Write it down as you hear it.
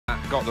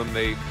got them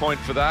the point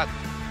for that.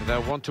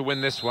 They'll want to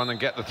win this one and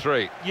get the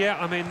 3. Yeah,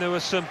 I mean, there were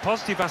some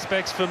positive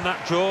aspects from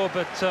that draw,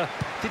 but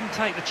didn't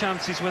take the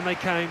chances when they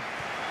came.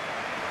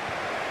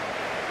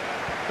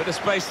 Bit of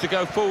space to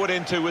go forward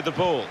into with the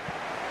ball.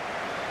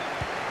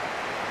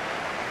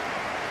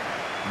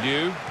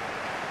 New.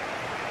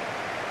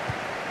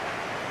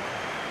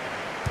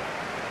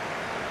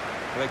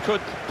 They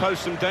could pose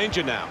some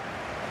danger now.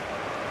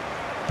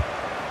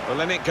 Well,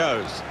 then it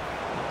goes.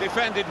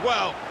 Defended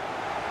well.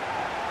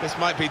 This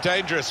might be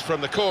dangerous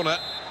from the corner.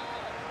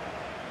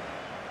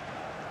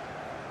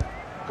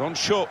 Gone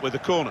short with the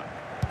corner.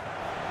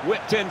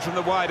 Whipped in from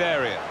the wide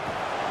area.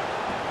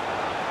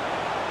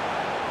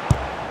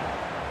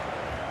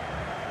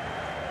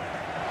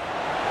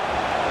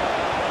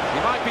 He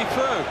might be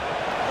through.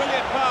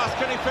 Brilliant pass,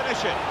 can he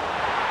finish it?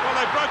 Well,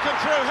 they've broken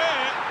through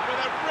here with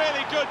a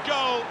really good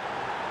goal.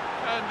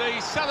 And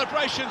the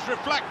celebrations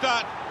reflect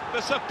that.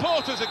 The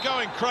supporters are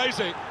going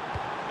crazy.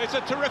 It's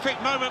a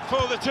terrific moment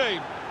for the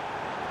team.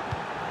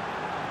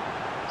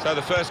 So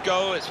the first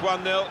goal, it's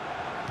 1-0.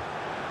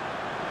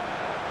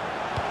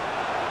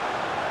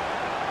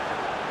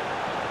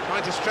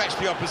 Trying to stretch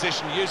the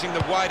opposition using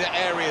the wider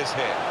areas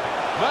here.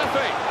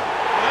 Murphy,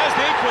 there's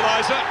the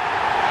equaliser.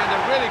 And a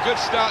really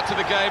good start to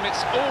the game.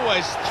 It's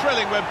always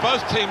thrilling when both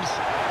teams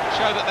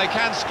show that they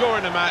can score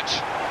in a match.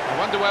 I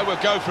wonder where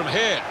we'll go from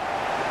here.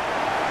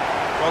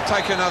 Well,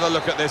 take another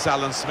look at this,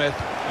 Alan Smith.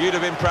 You'd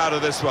have been proud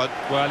of this one.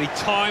 Well, he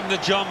timed the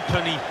jump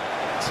and he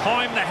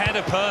timed the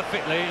header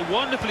perfectly. A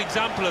wonderful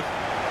example of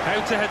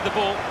how to head the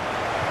ball.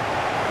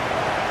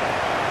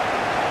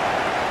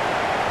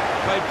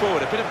 Played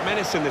forward, a bit of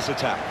menace in this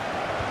attack.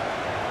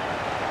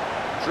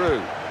 Drew.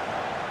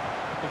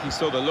 I think he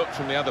saw the look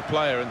from the other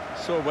player and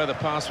saw where the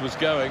pass was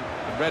going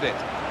and read it.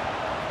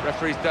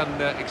 Referee's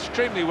done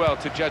extremely well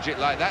to judge it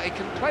like that. He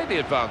can play the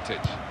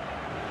advantage.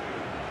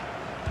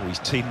 Well, his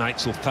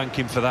teammates will thank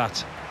him for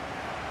that.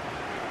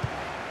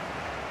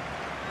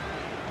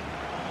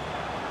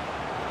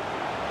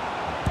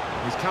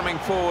 He's coming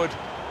forward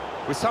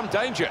with some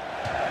danger.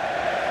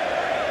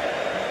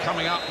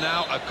 Coming up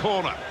now, a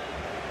corner.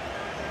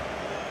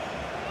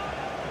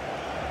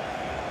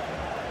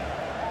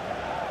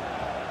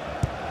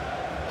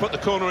 Put the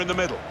corner in the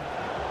middle.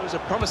 It was a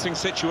promising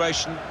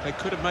situation. They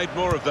could have made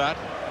more of that.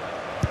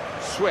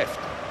 Swift.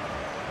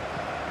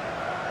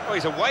 Oh,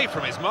 he's away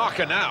from his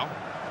marker now.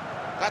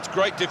 That's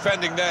great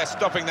defending there,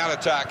 stopping that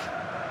attack.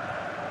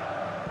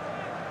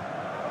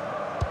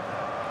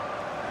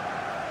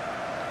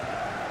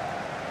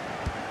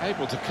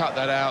 Able to cut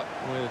that out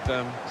with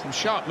some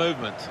sharp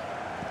movement.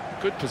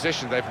 Good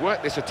position. They've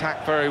worked this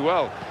attack very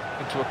well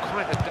into a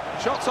quite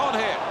a... Shots on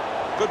here.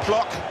 Good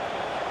block.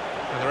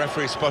 And the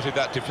referee spotted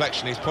that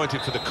deflection. He's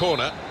pointed for the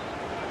corner.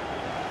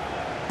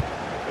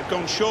 They've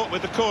gone short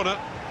with the corner.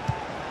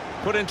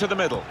 Put into the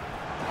middle.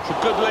 It's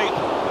a good leap,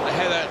 but the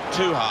header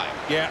too high.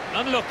 Yeah,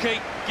 unlucky.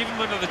 Give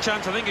him another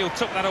chance. I think he'll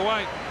tuck that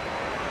away.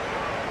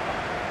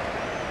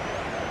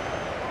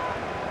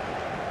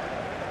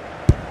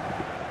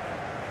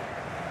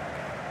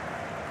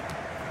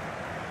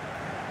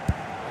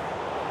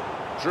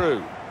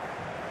 Drew.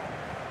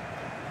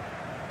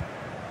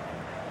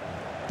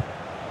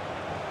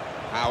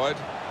 Howard.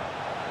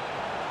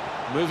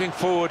 Moving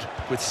forward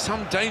with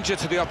some danger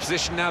to the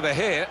opposition now they're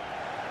here.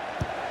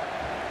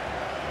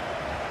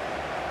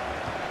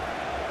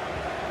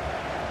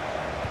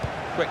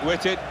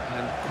 Quick-witted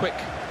and quick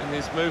in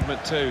his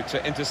movement too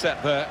to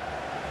intercept there.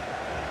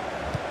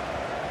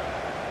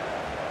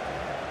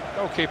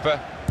 Goalkeeper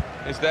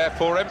is there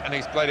for him and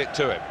he's played it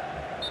to him.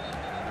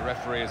 And the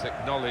referee has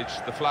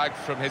acknowledged the flag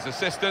from his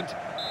assistant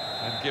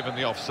and given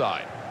the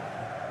offside.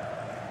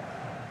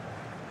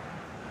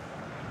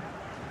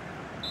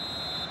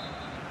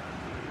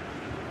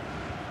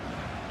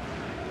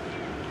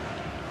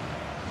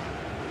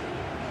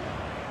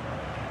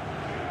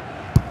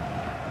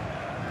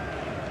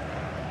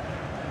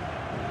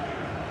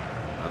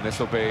 And this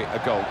will be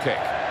a goal kick.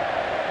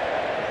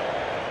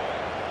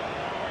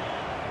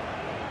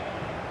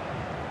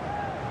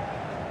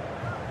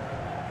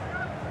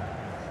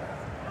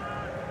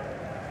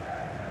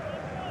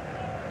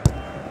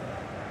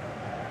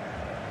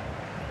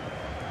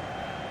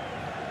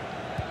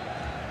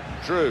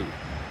 Drew.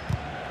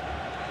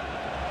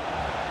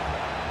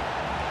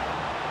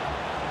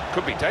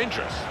 Could be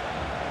dangerous.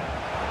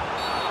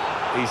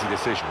 Easy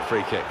decision,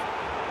 free kick.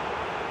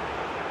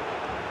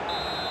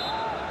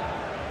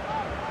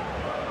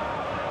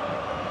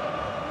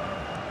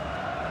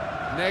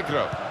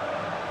 Negro.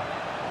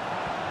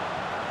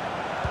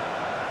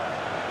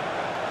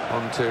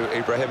 On to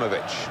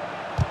Ibrahimovic.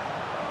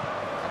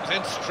 Comes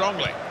in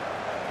strongly.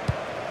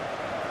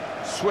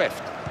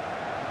 Swift.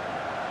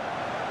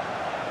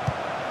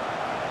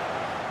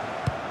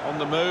 On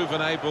the move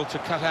and able to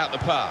cut out the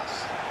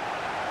pass.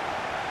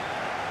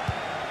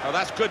 Oh,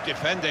 that's good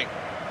defending.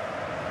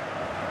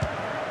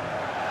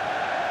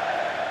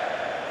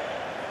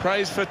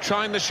 Praise for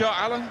trying the shot,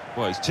 Alan?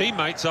 Well, his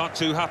teammates aren't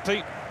too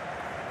happy.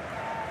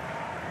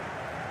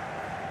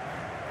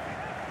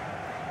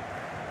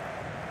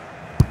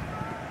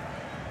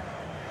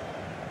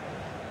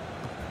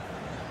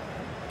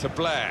 to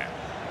Blair.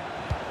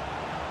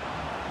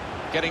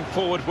 Getting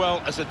forward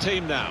well as a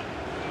team now.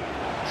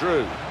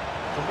 Drew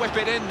can whip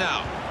it in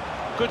now.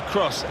 Good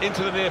cross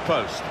into the near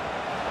post. A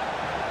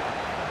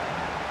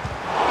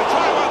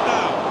try one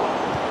now.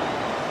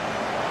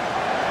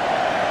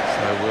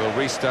 So we'll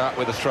restart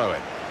with a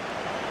throw-in.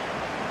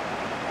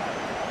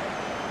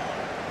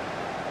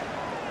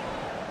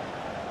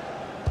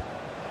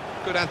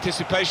 Good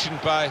anticipation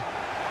by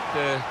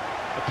the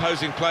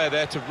opposing player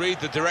there to read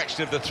the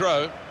direction of the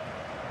throw.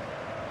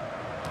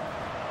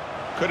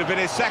 Could have been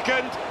his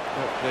second,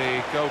 but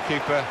the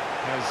goalkeeper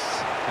has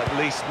at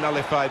least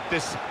nullified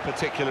this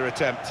particular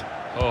attempt.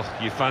 Oh,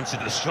 you fancied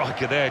the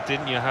striker there,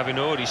 didn't you? Having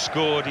already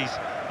scored, he's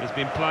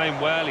been playing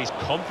well, he's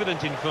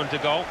confident in front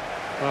of goal.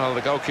 Well, the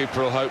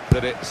goalkeeper will hope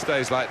that it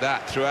stays like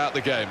that throughout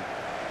the game.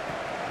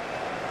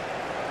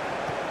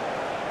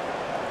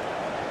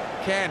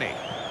 Kearney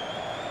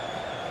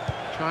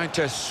trying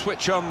to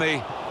switch on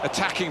the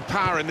attacking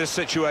power in this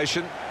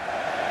situation.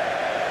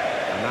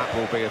 And that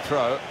will be a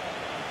throw.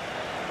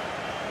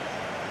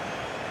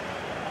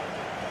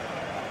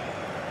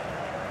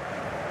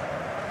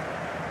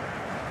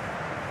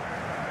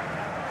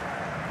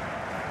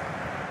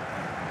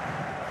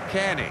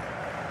 Kearney.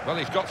 Well,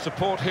 he's got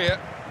support here.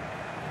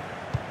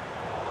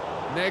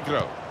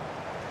 Negro.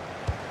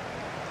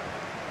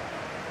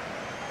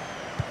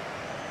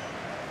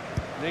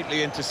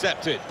 Neatly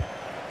intercepted.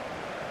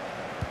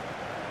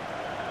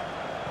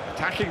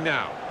 Attacking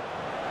now.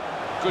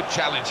 Good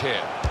challenge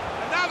here.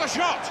 And now the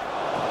shot!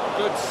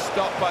 Good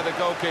stop by the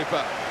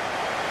goalkeeper.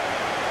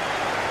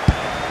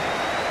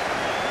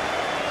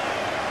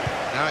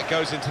 Now it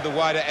goes into the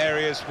wider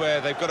areas where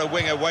they've got a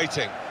winger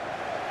waiting.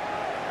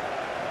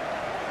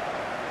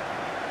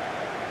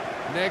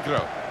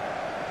 Negro.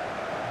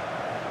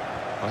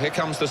 Well, here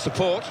comes the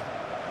support.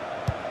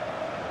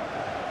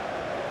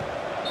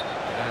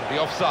 And the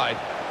offside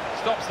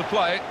stops the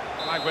play.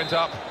 Flag went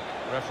up.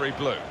 Referee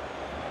blew.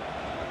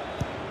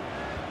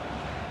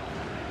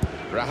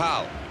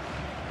 Rahal.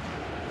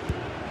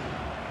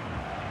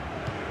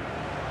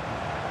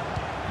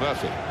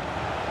 Murphy.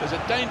 There's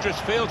a dangerous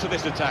feel to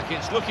this attack.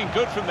 It's looking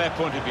good from their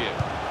point of view.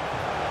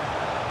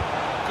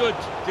 Good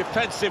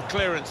defensive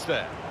clearance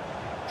there.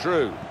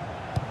 Drew.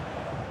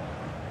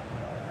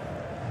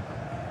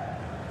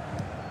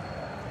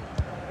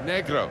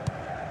 Negro.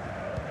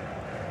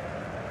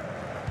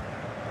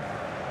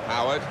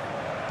 Howard.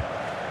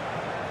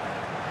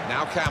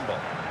 Now Campbell.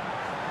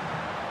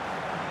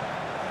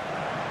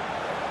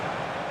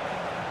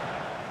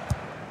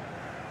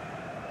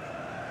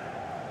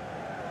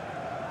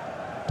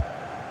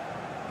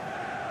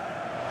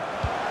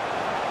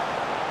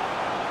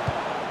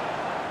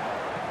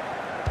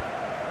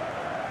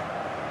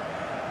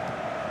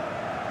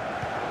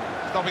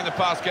 Stopping the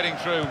pass getting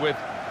through with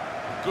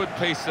a good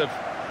piece of...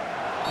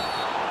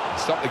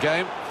 Stop the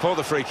game for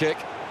the free kick.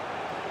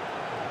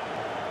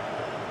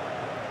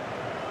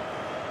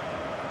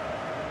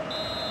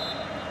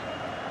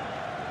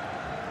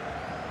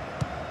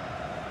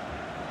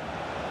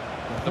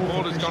 The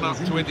ball has gone up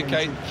to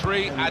indicate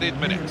 3 added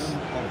minutes.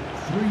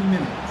 3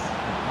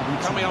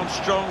 minutes. Coming on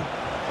strong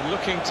and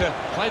looking to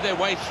play their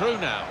way through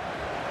now.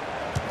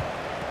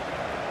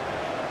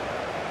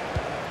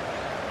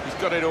 He's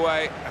got it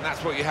away, and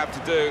that's what you have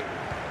to do.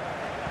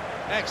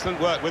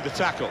 Excellent work with the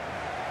tackle.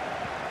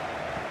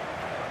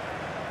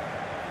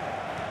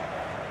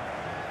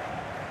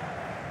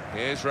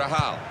 Here's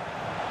Rahal.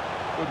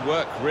 Good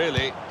work,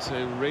 really,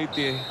 to read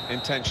the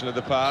intention of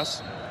the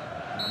pass.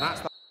 And that's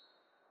the...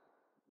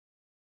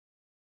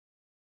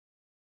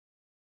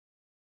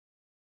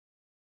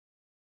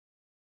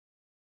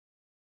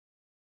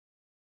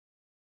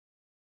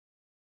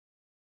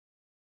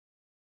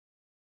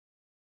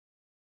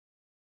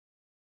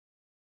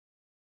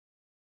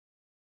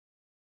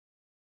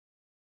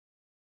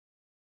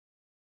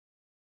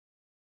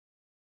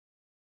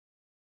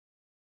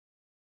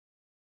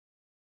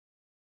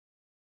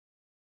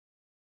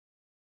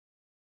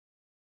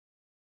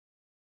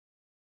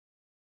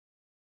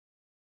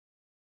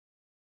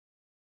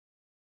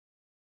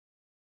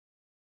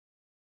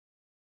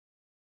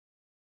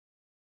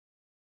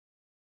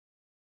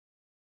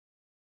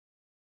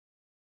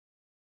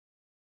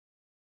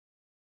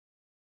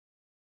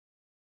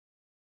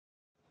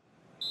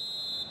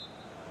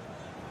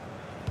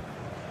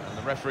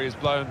 The referee is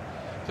blown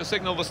to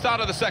signal the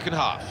start of the second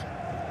half.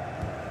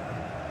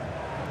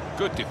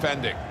 Good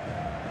defending.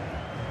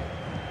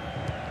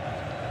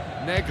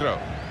 Negro.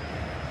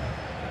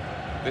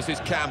 This is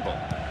Campbell.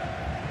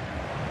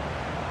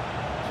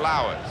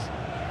 Flowers.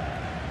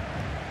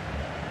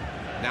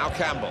 Now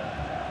Campbell.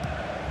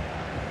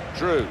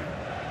 Drew.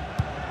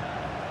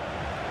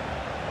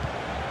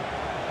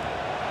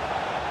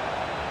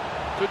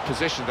 Good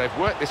position. They've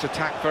worked this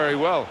attack very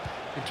well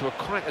into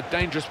quite a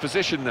dangerous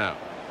position now.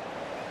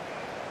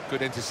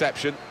 Good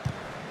interception.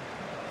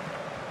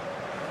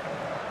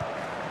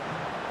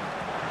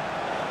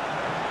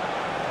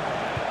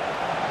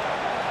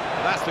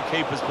 Well, that's the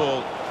keeper's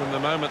ball from the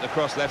moment the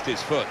cross left his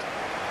foot.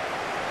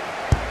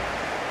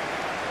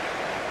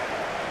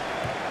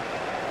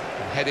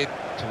 Headed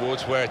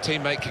towards where a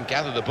teammate can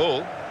gather the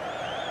ball.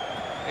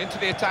 Into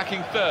the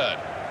attacking third.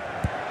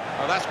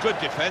 Oh, that's good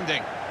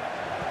defending.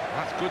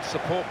 That's good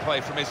support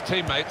play from his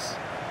teammates.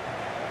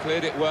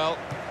 Cleared it well.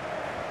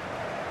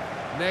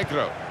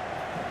 Negro.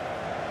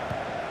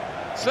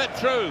 Slipped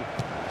through.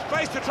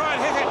 Space to try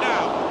and hit it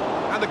now.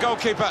 And the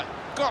goalkeeper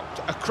got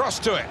across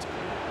to it.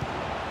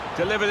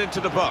 Delivered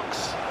into the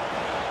box.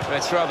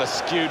 It's rather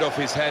skewed off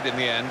his head in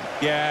the end.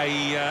 Yeah,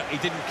 he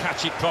didn't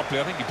catch it properly.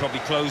 I think he probably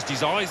closed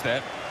his eyes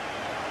there.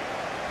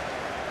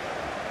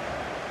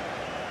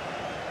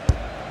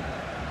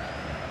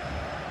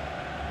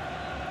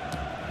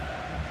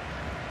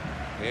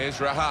 Here's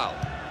Rahal.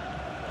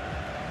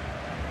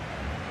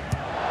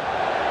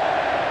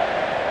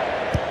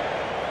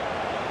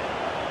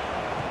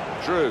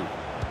 Drew.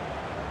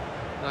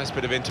 Nice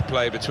bit of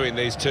interplay between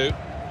these two.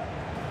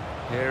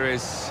 Here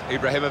is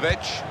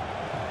Ibrahimovic.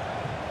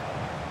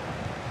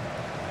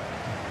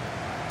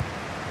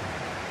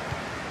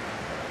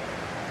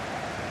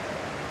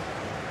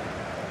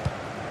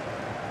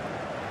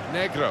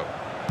 Negro.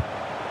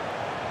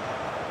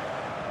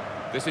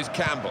 This is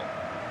Campbell.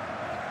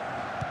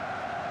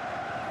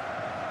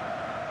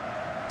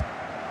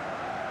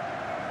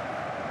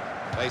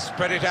 They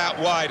spread it out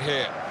wide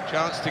here.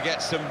 Chance to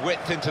get some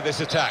width into this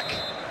attack.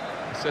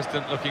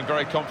 Assistant looking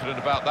very confident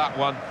about that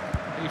one.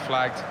 He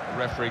flagged, the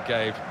referee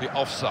gave the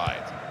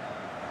offside.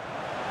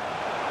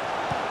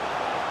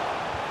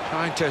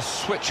 Trying to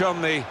switch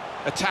on the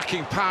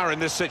attacking power in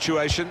this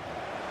situation.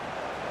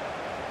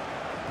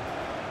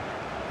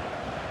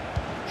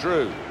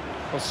 Drew.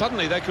 Well,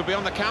 suddenly they could be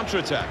on the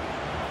counter-attack.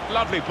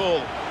 Lovely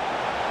ball.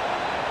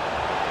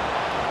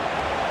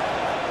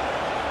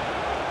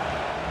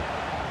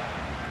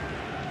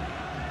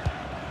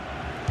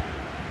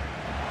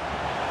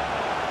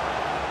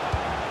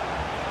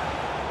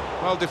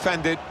 Well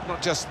defended,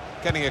 not just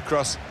getting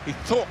across, he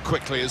thought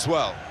quickly as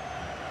well.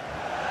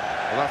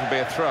 Well, that'll be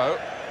a throw.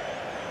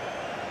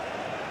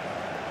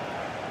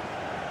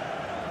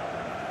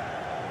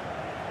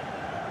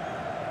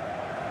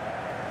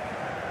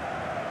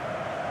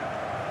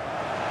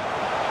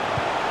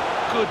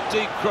 Good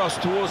deep cross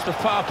towards the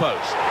far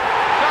post.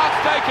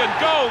 Chance taken,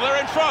 goal, they're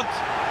in front.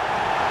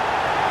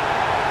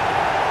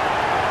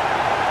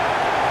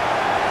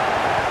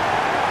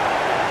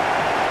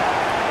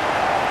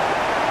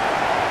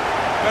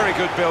 Very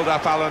good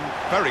build-up, Alan.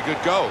 Very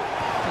good goal.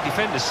 The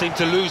defenders seemed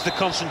to lose the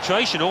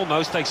concentration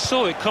almost. They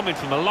saw it coming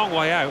from a long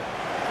way out.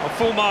 Well,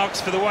 full marks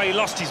for the way he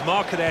lost his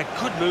marker there.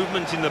 Good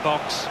movement in the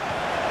box.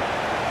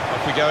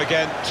 Off we go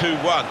again,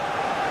 2-1.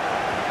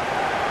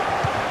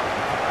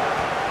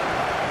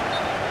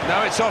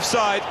 Now it's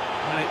offside,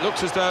 and it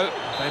looks as though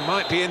they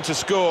might be in to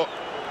score.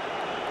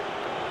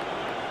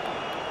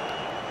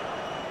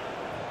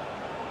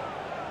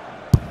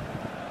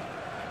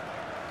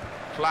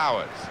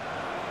 Flowers.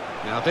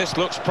 Now this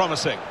looks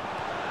promising.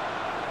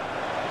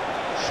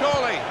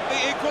 Surely the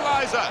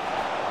equaliser.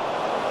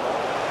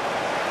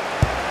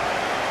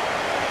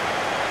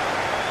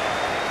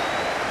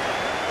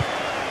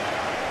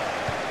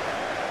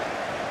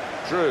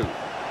 Drew.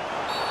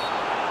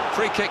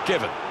 Free kick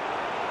given.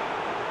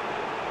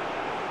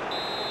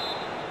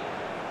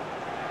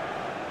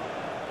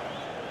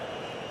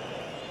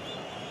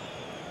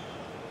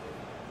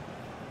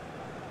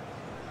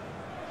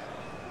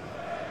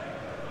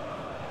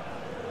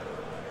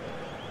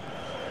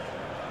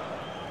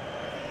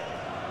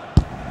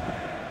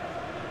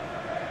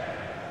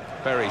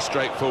 Very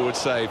straightforward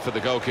save for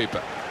the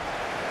goalkeeper.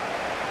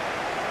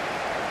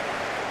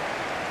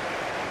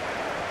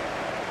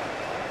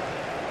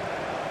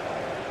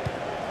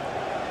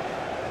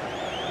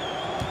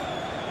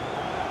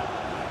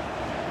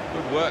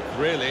 Good work,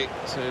 really,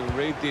 to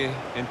read the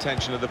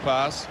intention of the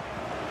pass.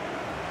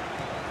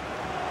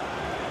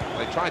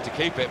 They tried to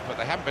keep it, but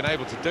they haven't been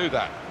able to do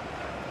that.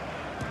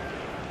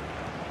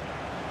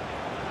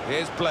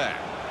 Here's Blair.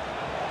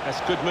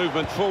 That's good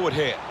movement forward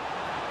here.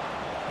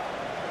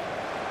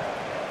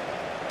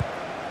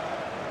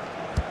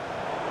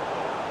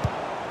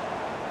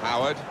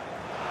 Howard.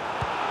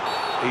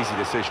 Easy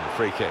decision,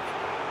 free kick.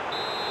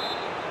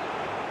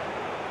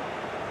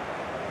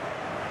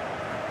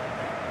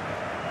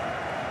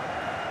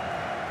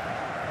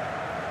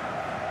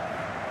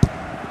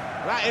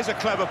 That is a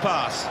clever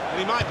pass, and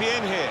he might be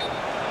in here.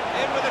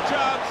 In with a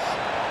chance.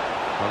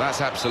 Well,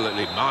 that's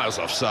absolutely miles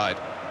offside.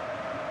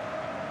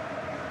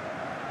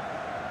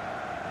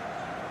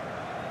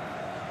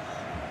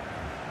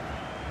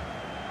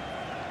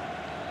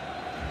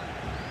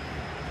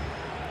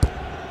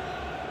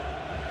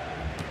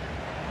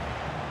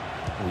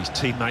 His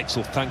teammates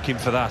will thank him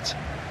for that.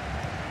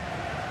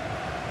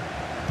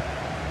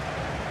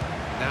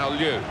 Now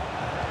Liu.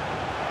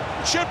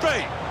 It should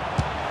be!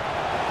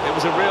 It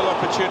was a real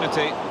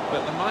opportunity,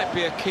 but there might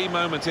be a key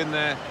moment in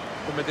there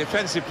from a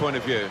defensive point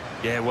of view.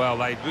 Yeah, well,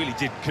 they really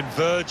did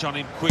converge on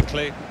him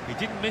quickly. He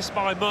didn't miss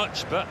by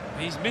much, but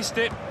he's missed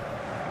it.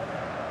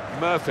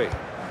 Murphy.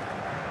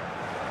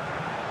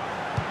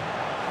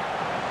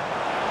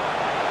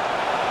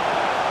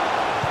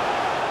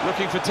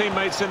 Looking for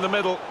teammates in the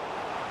middle.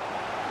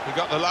 He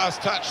got the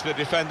last touch, the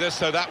defender,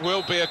 so that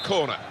will be a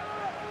corner.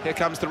 Here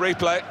comes the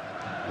replay.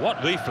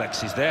 What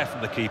reflex is there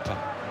from the keeper?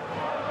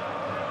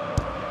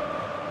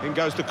 In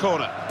goes the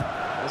corner.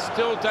 There's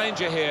still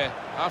danger here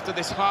after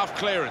this half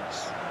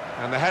clearance.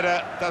 And the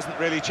header doesn't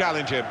really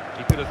challenge him.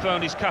 He could have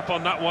thrown his cap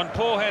on that one.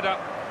 Poor header.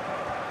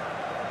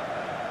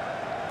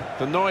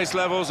 The noise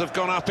levels have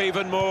gone up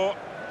even more.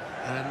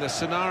 And the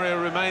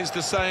scenario remains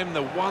the same,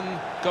 the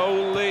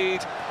one-goal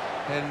lead.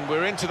 And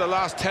we're into the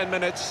last 10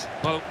 minutes.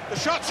 Well, the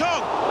shot's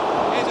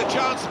on! Here's a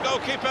chance,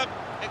 goalkeeper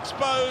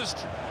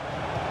exposed.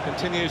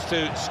 Continues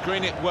to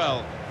screen it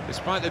well,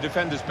 despite the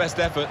defender's best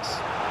efforts.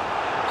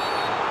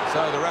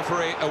 So the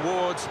referee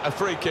awards a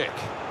free kick.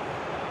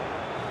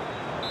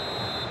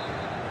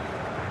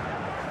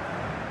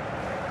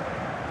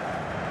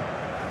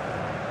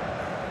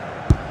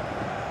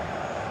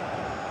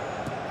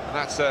 And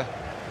that's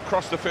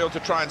across the field to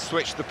try and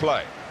switch the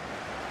play.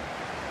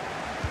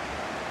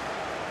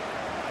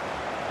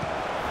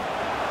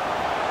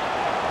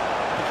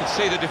 You can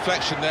see the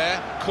deflection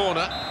there,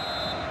 corner.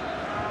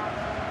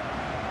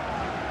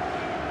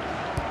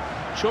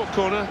 Short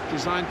corner,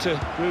 designed to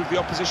move the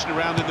opposition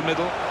around in the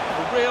middle.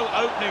 A real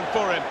opening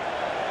for him.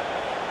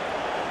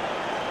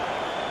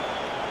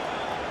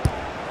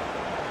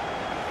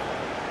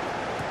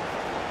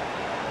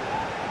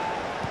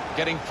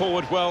 Getting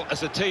forward well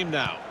as a team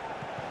now.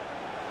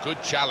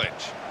 Good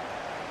challenge.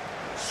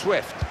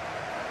 Swift.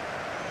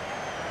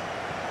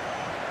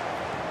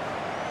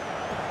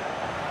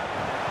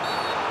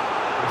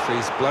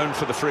 Referee's blown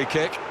for the free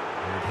kick.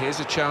 And here's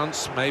a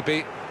chance,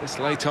 maybe, this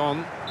late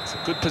on. It's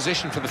a good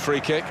position for the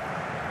free kick.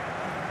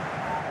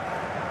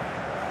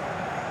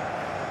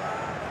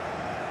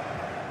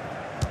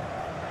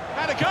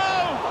 Had a go!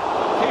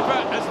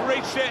 Keeper has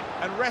reached it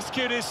and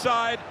rescued his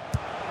side.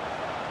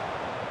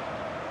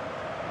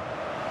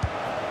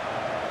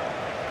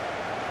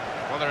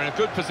 Well, they're in a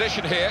good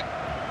position here.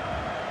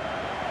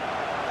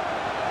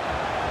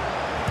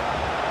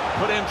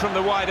 Put in from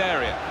the wide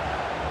area.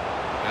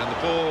 And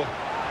the ball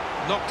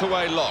knocked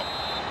away long.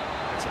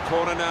 It's a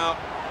corner now,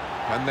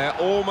 and they're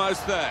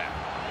almost there.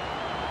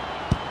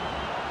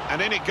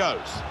 And in it goes.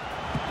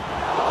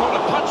 The corner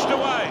punched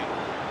away.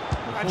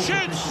 And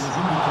shoots!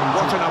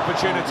 What an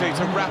opportunity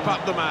to wrap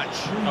up the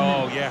match.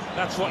 oh yeah,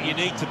 that's what you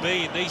need to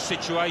be in these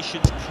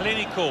situations.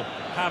 Clinical,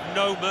 have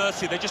no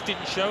mercy. They just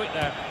didn't show it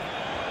there.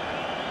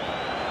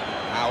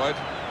 Howard.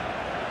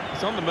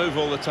 He's on the move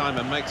all the time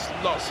and makes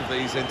lots of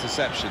these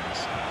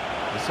interceptions.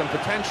 There's some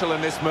potential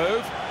in this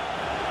move.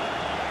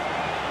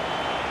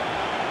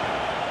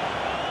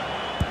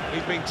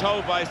 He's been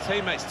told by his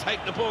teammates,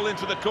 take the ball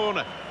into the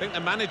corner. I think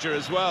the manager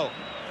as well.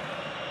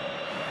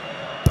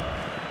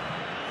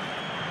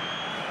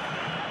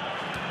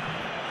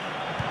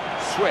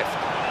 Swift.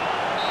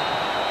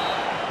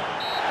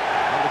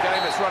 Well, the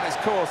game has run its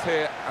course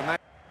here, and they